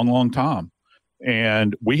for a long, long time,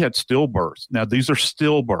 and we had stillbirths. Now, these are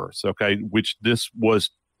stillbirths, okay, which this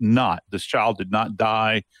was not. This child did not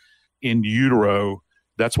die in utero.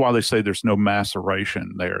 That's why they say there's no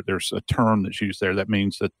maceration there. There's a term that's used there that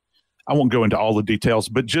means that, I won't go into all the details,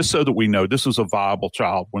 but just so that we know, this was a viable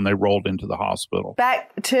child when they rolled into the hospital.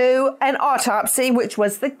 Back to an autopsy, which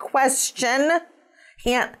was the question.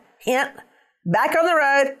 Hint, hint. Back on the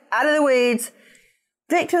road, out of the weeds.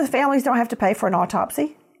 Victims' families don't have to pay for an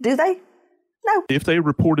autopsy, do they? No. If they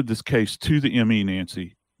reported this case to the ME,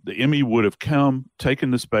 Nancy, the ME would have come, taken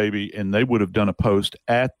this baby, and they would have done a post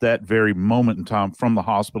at that very moment in time from the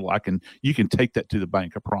hospital. You can take that to the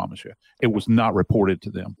bank, I promise you. It was not reported to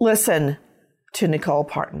them. Listen to Nicole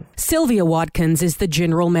Parton. Sylvia Watkins is the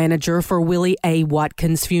general manager for Willie A.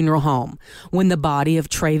 Watkins Funeral Home. When the body of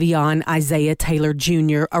Treveon Isaiah Taylor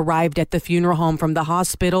Jr. arrived at the funeral home from the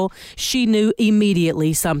hospital, she knew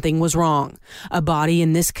immediately something was wrong. A body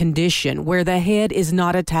in this condition, where the head is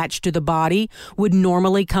not attached to the body, would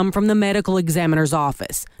normally come from the medical examiner's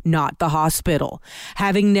office, not the hospital.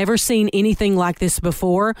 Having never seen anything like this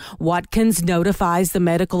before, Watkins notifies the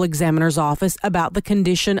medical examiner's office about the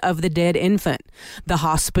condition of the dead infant. The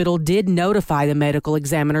hospital did notify the medical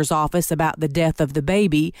examiner's office about the death of the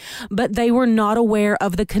baby, but they were not aware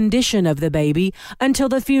of the condition of the baby until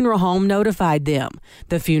the funeral home notified them.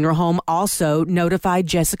 The funeral home also notified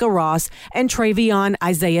Jessica Ross and Treveon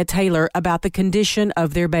Isaiah Taylor about the condition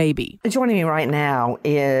of their baby. Joining me right now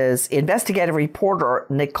is investigative reporter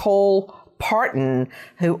Nicole Parton,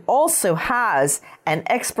 who also has an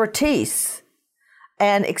expertise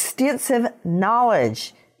and extensive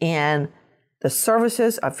knowledge in the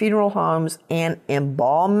services of funeral homes and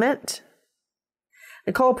embalmment.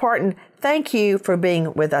 Nicole Parton, thank you for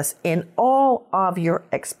being with us in all of your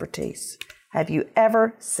expertise. Have you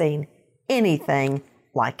ever seen anything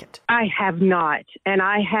like it? I have not, and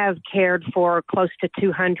I have cared for close to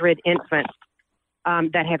 200 infants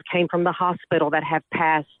that have came from the hospital that have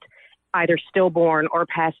passed either stillborn or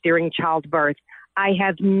passed during childbirth. I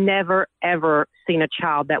have never, ever seen a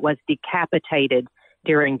child that was decapitated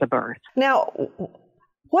during the birth. Now,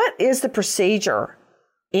 what is the procedure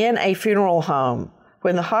in a funeral home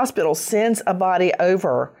when the hospital sends a body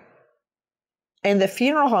over and the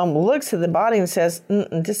funeral home looks at the body and says,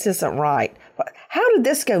 this isn't right? How did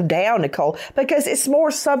this go down, Nicole? Because it's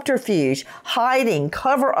more subterfuge, hiding,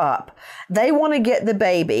 cover up. They want to get the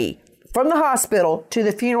baby from the hospital to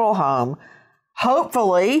the funeral home.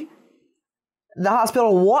 Hopefully, the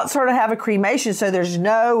hospital wants her to have a cremation so there's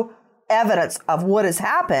no evidence of what has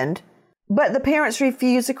happened, but the parents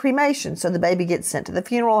refuse a cremation, so the baby gets sent to the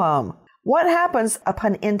funeral home. What happens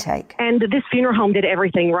upon intake? And this funeral home did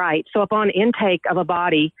everything right. So upon intake of a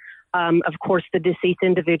body, of course, the deceased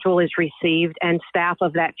individual is received, and staff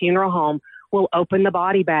of that funeral home will open the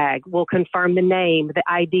body bag, will confirm the name, the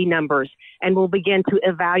ID numbers, and will begin to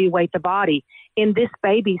evaluate the body. In this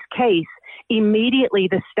baby's case, immediately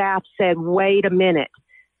the staff said, wait a minute,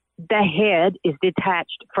 the head is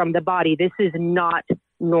detached from the body. This is not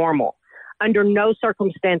normal. Under no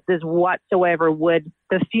circumstances whatsoever would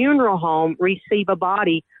the funeral home receive a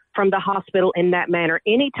body from the hospital in that manner.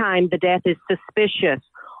 Anytime the death is suspicious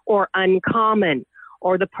or uncommon,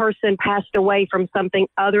 or the person passed away from something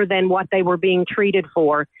other than what they were being treated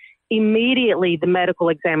for, immediately the medical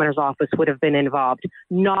examiner's office would have been involved,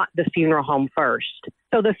 not the funeral home first.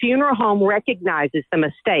 So the funeral home recognizes the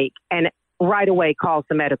mistake and right away calls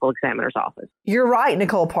the medical examiner's office. You're right,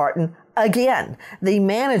 Nicole Parton. Again, the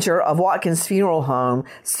manager of Watkins Funeral Home,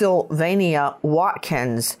 Sylvania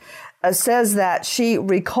Watkins, says that she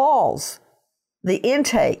recalls the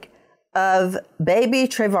intake of baby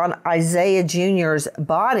Treveon Isaiah Jr.'s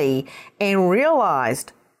body and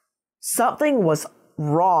realized something was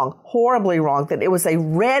wrong, horribly wrong, that it was a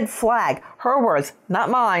red flag, her words, not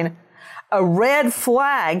mine, a red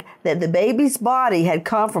flag that the baby's body had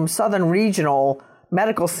come from Southern Regional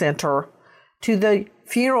Medical Center to the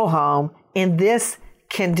funeral home in this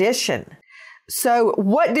condition. So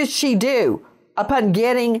what did she do upon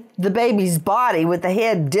getting the baby's body with the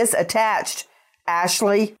head disattached,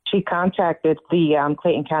 Ashley? She contacted the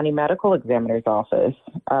Clayton County Medical Examiner's office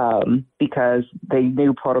because they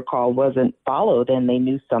knew protocol wasn't followed and they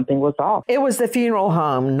knew something was off. It was the funeral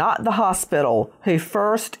home, not the hospital, who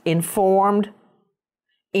first informed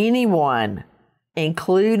anyone,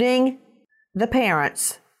 including the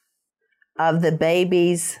parents, of the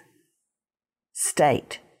baby's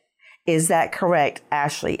state. Is that correct,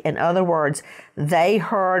 Ashley? In other words, they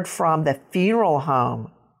heard from the funeral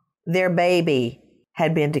home their baby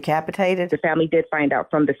had been decapitated? The family did find out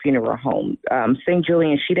from the funeral home. St.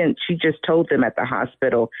 Julian, she just told them at the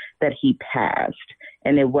hospital that he passed,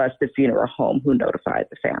 and it was the funeral home who notified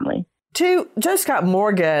the family. To Joe Scott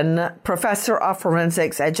Morgan, professor of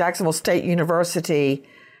forensics at Jacksonville State University,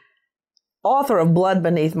 author of Blood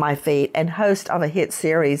Beneath My Feet, and host of a hit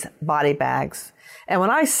series, Body Bags. And when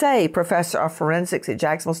I say professor of forensics at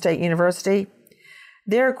Jacksonville State University,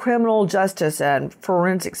 their criminal justice and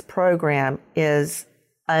forensics program is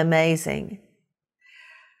amazing.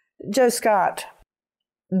 Joe Scott,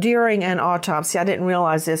 during an autopsy, I didn't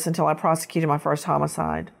realize this until I prosecuted my first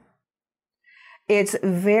homicide. It's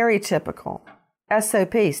very typical,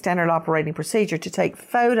 SOP, standard operating procedure, to take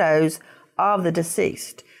photos of the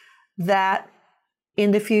deceased that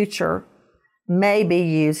in the future may be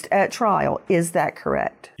used at trial. Is that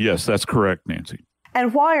correct? Yes, that's correct, Nancy.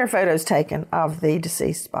 And why are photos taken of the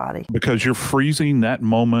deceased body? Because you're freezing that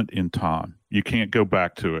moment in time. You can't go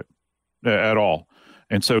back to it at all.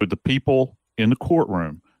 And so the people in the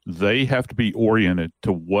courtroom, they have to be oriented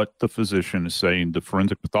to what the physician is saying, the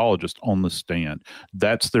forensic pathologist on the stand.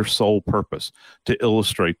 That's their sole purpose, to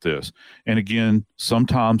illustrate this. And again,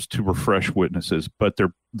 sometimes to refresh witnesses, but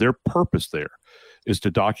their purpose there is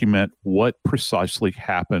to document what precisely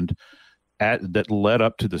happened that led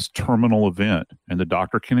up to this terminal event, and the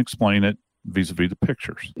doctor can explain it vis-a-vis the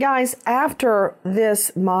pictures. Guys, after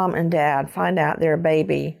this mom and dad find out their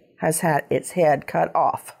baby has had its head cut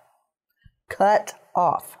off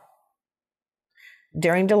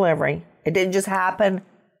during delivery, it didn't just happen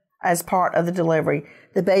as part of the delivery.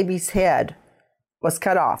 The baby's head was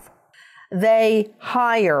cut off. They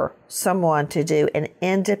hire someone to do an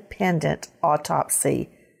independent autopsy.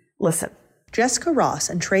 Listen. Jessica Ross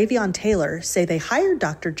and Treveon Taylor say they hired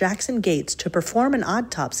Dr. Jackson Gates to perform an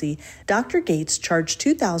autopsy. Dr. Gates charged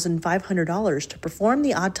 $2,500 to perform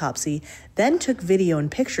the autopsy, then took video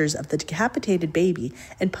and pictures of the decapitated baby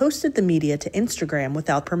and posted the media to Instagram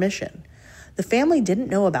without permission. The family didn't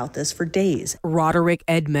know about this for days. Roderick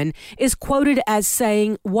Edmond is quoted as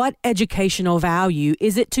saying, "What educational value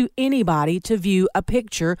is it to anybody to view a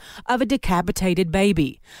picture of a decapitated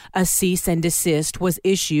baby?" A cease and desist was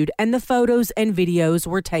issued and the photos and videos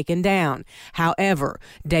were taken down. However,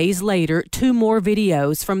 days later, 2 more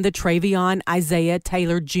videos from the Treveon Isaiah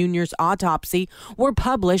Taylor Jr.'s autopsy were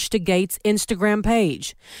published to Gates' Instagram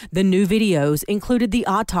page. The new videos included the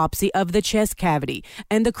autopsy of the chest cavity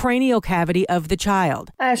and the cranial cavity of the child.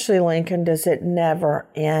 Ashley Lincoln, does it never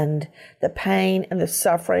end? The pain and the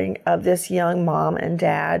suffering of this young mom and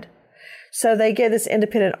dad. So they get this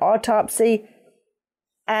independent autopsy,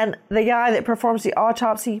 and the guy that performs the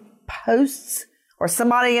autopsy posts, or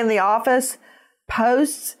somebody in the office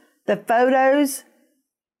posts the photos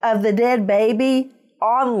of the dead baby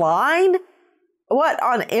online? What,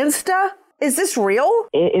 on Insta? Is this real?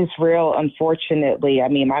 It is real, unfortunately. I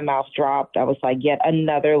mean, my mouth dropped. I was like, yet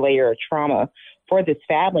another layer of trauma for this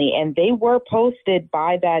family. And they were posted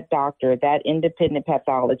by that doctor, that independent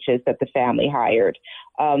pathologist that the family hired.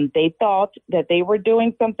 They thought that they were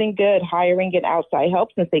doing something good, hiring an outside help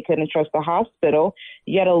since they couldn't trust the hospital,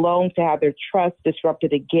 yet alone to have their trust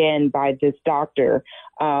disrupted again by this doctor.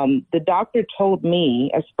 The doctor told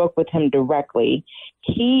me, I spoke with him directly,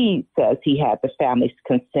 he says he had the family's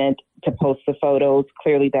consent to post the photos.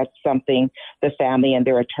 Clearly, that's something the family and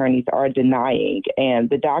their attorneys are denying. And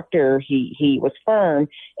the doctor, he was firm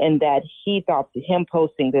in that he thought that him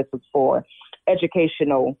posting this was for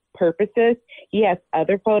educational purposes. He has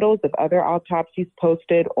other photos of other autopsies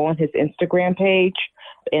posted on his Instagram page,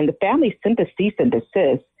 and the family sent a cease and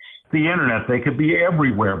desist. The internet, they could be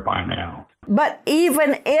everywhere by now. But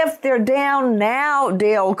even if they're down now,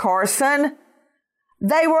 Dale Carson,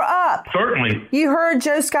 they were up. Certainly. You heard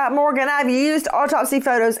Joe Scott Morgan. I've used autopsy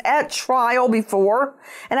photos at trial before,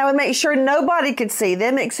 and I would make sure nobody could see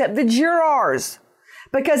them except the jurors,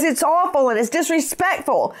 because it's awful and it's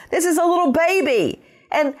disrespectful. This is a little baby.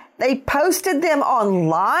 And they posted them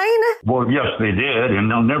online? Well, yes, they did,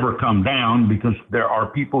 and they'll never come down because there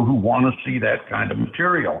are people who want to see that kind of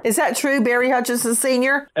material. Is that true, Barry Hutchinson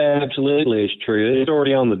Sr.? Absolutely, it's true. It's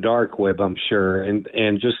already on the dark web, I'm sure. And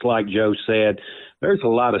just like Joe said, there's a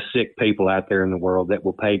lot of sick people out there in the world that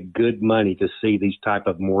will pay good money to see these type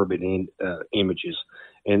of morbid images.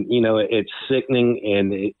 And, you know, it's sickening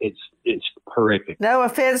and it's horrific. No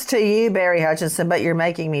offense to you, Barry Hutchinson, but you're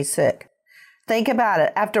making me sick. Think about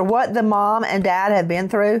it. After what the mom and dad have been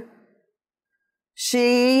through,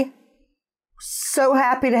 she so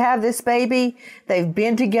happy to have this baby. They've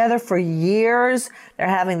been together for years. They're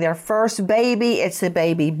having their first baby. It's a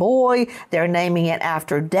baby boy. They're naming it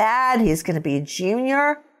after dad. He's going to be a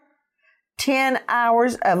junior. 10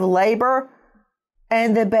 hours of labor,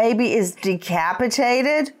 and the baby is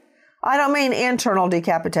decapitated. I don't mean internal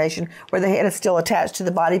decapitation, where the head is still attached to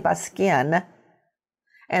the body by skin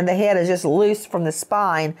and the head is just loose from the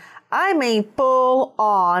spine. I mean full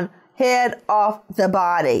on head off the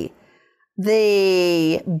body.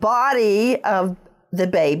 The body of the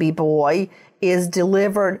baby boy is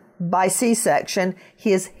delivered by C-section.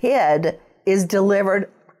 His head is delivered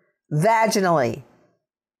vaginally.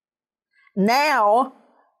 Now,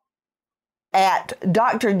 at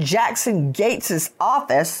Dr. Jackson Gates'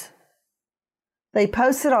 office, they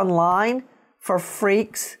posted online for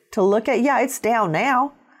freaks to look at. Yeah, it's down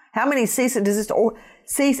now. How many cease and desist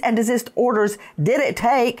orders did it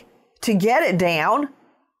take to get it down?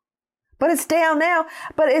 But it's down now.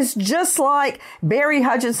 But it's just like Barry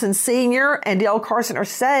Hutchinson Sr. and Dale Carson are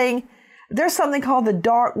saying, there's something called the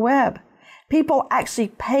dark web. People actually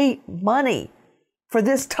pay money for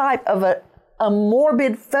this type of a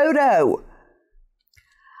morbid photo.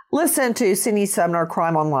 Listen to Cindy Sumner,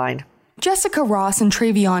 Crime Online. Jessica Ross and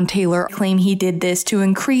Treveon Taylor claim he did this to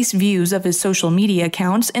increase views of his social media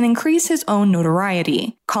accounts and increase his own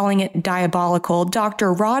notoriety. Calling it diabolical,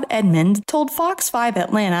 Dr. Rod Edmond told Fox 5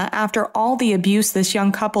 Atlanta after all the abuse this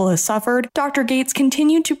young couple has suffered, Dr. Gates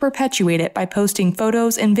continued to perpetuate it by posting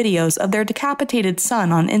photos and videos of their decapitated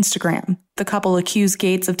son on Instagram. The couple accused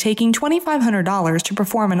Gates of taking $2,500 to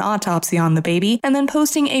perform an autopsy on the baby and then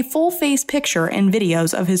posting a full-face picture and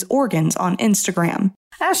videos of his organs on Instagram.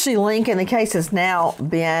 Ashley Lincoln, the case has now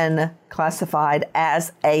been classified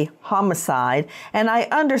as a homicide, and I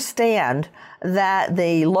understand that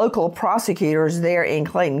the local prosecutors there in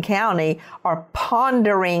Clayton County are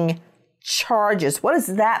pondering charges. What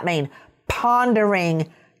does that mean?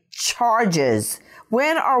 Pondering charges.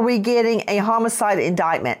 When are we getting a homicide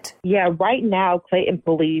indictment? Yeah, right now, Clayton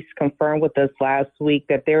police confirmed with us last week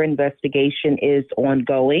that their investigation is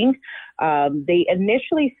ongoing. They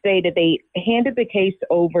initially stated they handed the case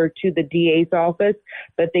over to the DA's office,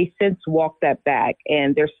 but they since walked that back,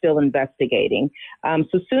 and they're still investigating. So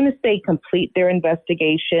as soon as they complete their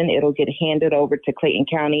investigation, it'll get handed over to Clayton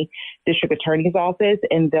County District Attorney's office,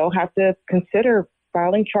 and they'll have to consider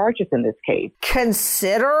filing charges in this case.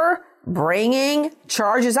 Consider bringing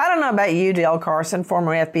charges? I don't know about you, Dale Carson,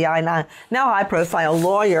 former FBI, now high-profile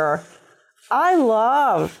lawyer. I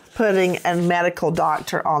love putting a medical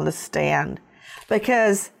doctor on the stand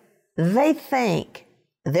because they think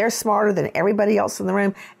they're smarter than everybody else in the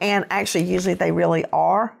room, and actually usually they really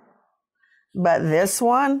are. But this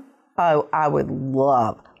one, oh, I would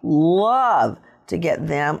love to get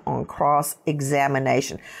them on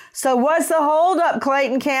cross-examination. So what's the holdup,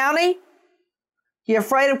 Clayton County? You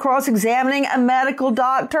afraid of cross-examining a medical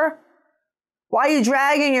doctor? Why are you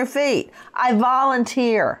dragging your feet? I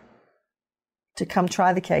volunteer to come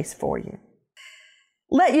try the case for you.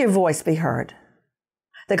 Let your voice be heard.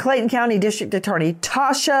 The Clayton County District Attorney,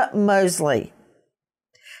 Tasha Mosley,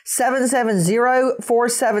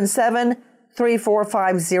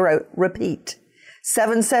 770-477-3450. Repeat,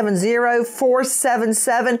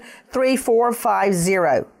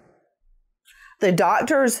 770-477-3450. The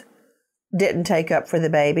doctors didn't take up for the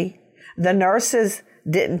baby. The nurses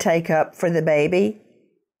didn't take up for the baby.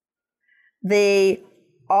 The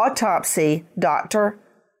autopsy doctor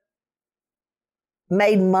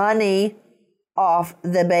made money off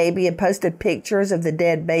the baby and posted pictures of the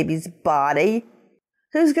dead baby's body.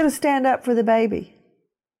 Who's going to stand up for the baby?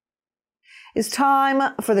 It's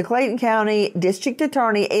time for the Clayton County District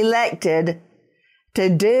Attorney elected to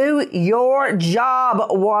do your job,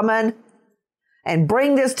 woman, and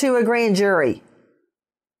bring this to a grand jury.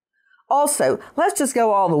 Also, let's just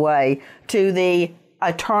go all the way to the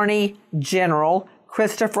Attorney General,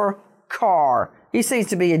 Christopher Carr. He seems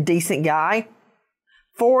to be a decent guy.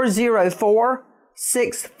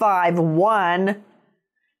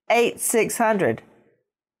 404-651-8600.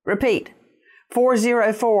 Repeat,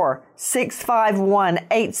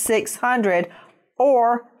 404-651-8600,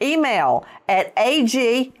 or email at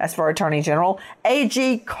AG, that's for Attorney General,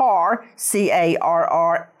 AGCarr,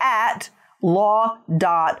 C-A-R-R, at law.ga.gov.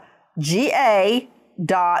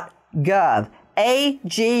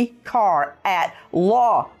 AGCarr at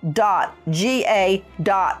law.ga.gov.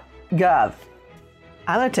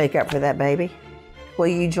 I'm going to take up for that baby. Will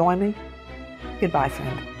you join me? Goodbye,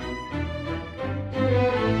 friend.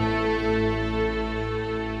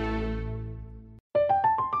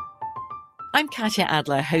 I'm Katya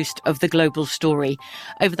Adler, host of The Global Story.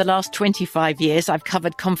 Over the last 25 years, I've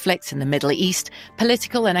covered conflicts in the Middle East,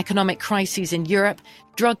 political and economic crises in Europe,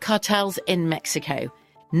 drug cartels in Mexico.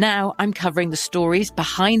 Now I'm covering the stories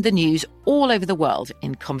behind the news all over the world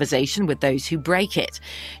in conversation with those who break it.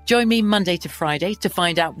 Join me Monday to Friday to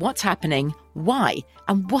find out what's happening, why,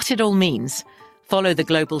 and what it all means. Follow The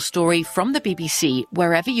Global Story from the BBC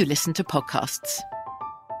wherever you listen to podcasts.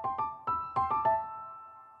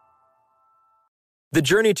 The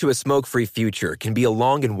journey to a smoke-free future can be a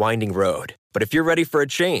long and winding road. But if you're ready for a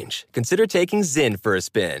change, consider taking Zyn for a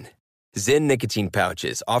spin. Zyn nicotine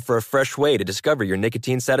pouches offer a fresh way to discover your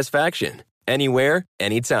nicotine satisfaction. Anywhere,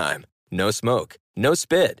 anytime. No smoke, no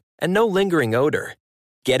spit, and no lingering odor.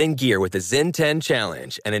 Get in gear with the Zyn 10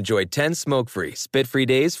 Challenge and enjoy 10 smoke-free, spit-free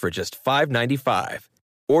days for just $5.95.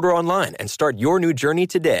 Order online and start your new journey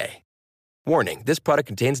today. Warning, this product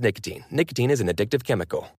contains nicotine. Nicotine is an addictive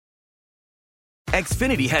chemical.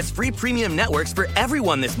 Xfinity has free premium networks for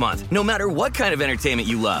everyone this month, no matter what kind of entertainment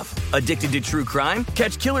you love. Addicted to true crime?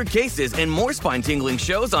 Catch killer cases and more spine-tingling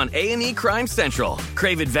shows on A&E Crime Central.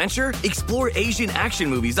 Crave adventure? Explore Asian action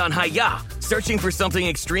movies on Hi-YAH. Searching for something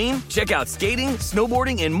extreme? Check out skating,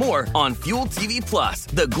 snowboarding, and more on Fuel TV Plus,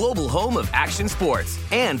 the global home of action sports.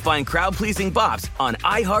 And find crowd-pleasing bops on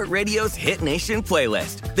iHeartRadio's Hit Nation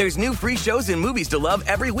playlist. There's new free shows and movies to love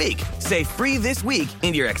every week. Say free this week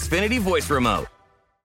in your Xfinity voice remote.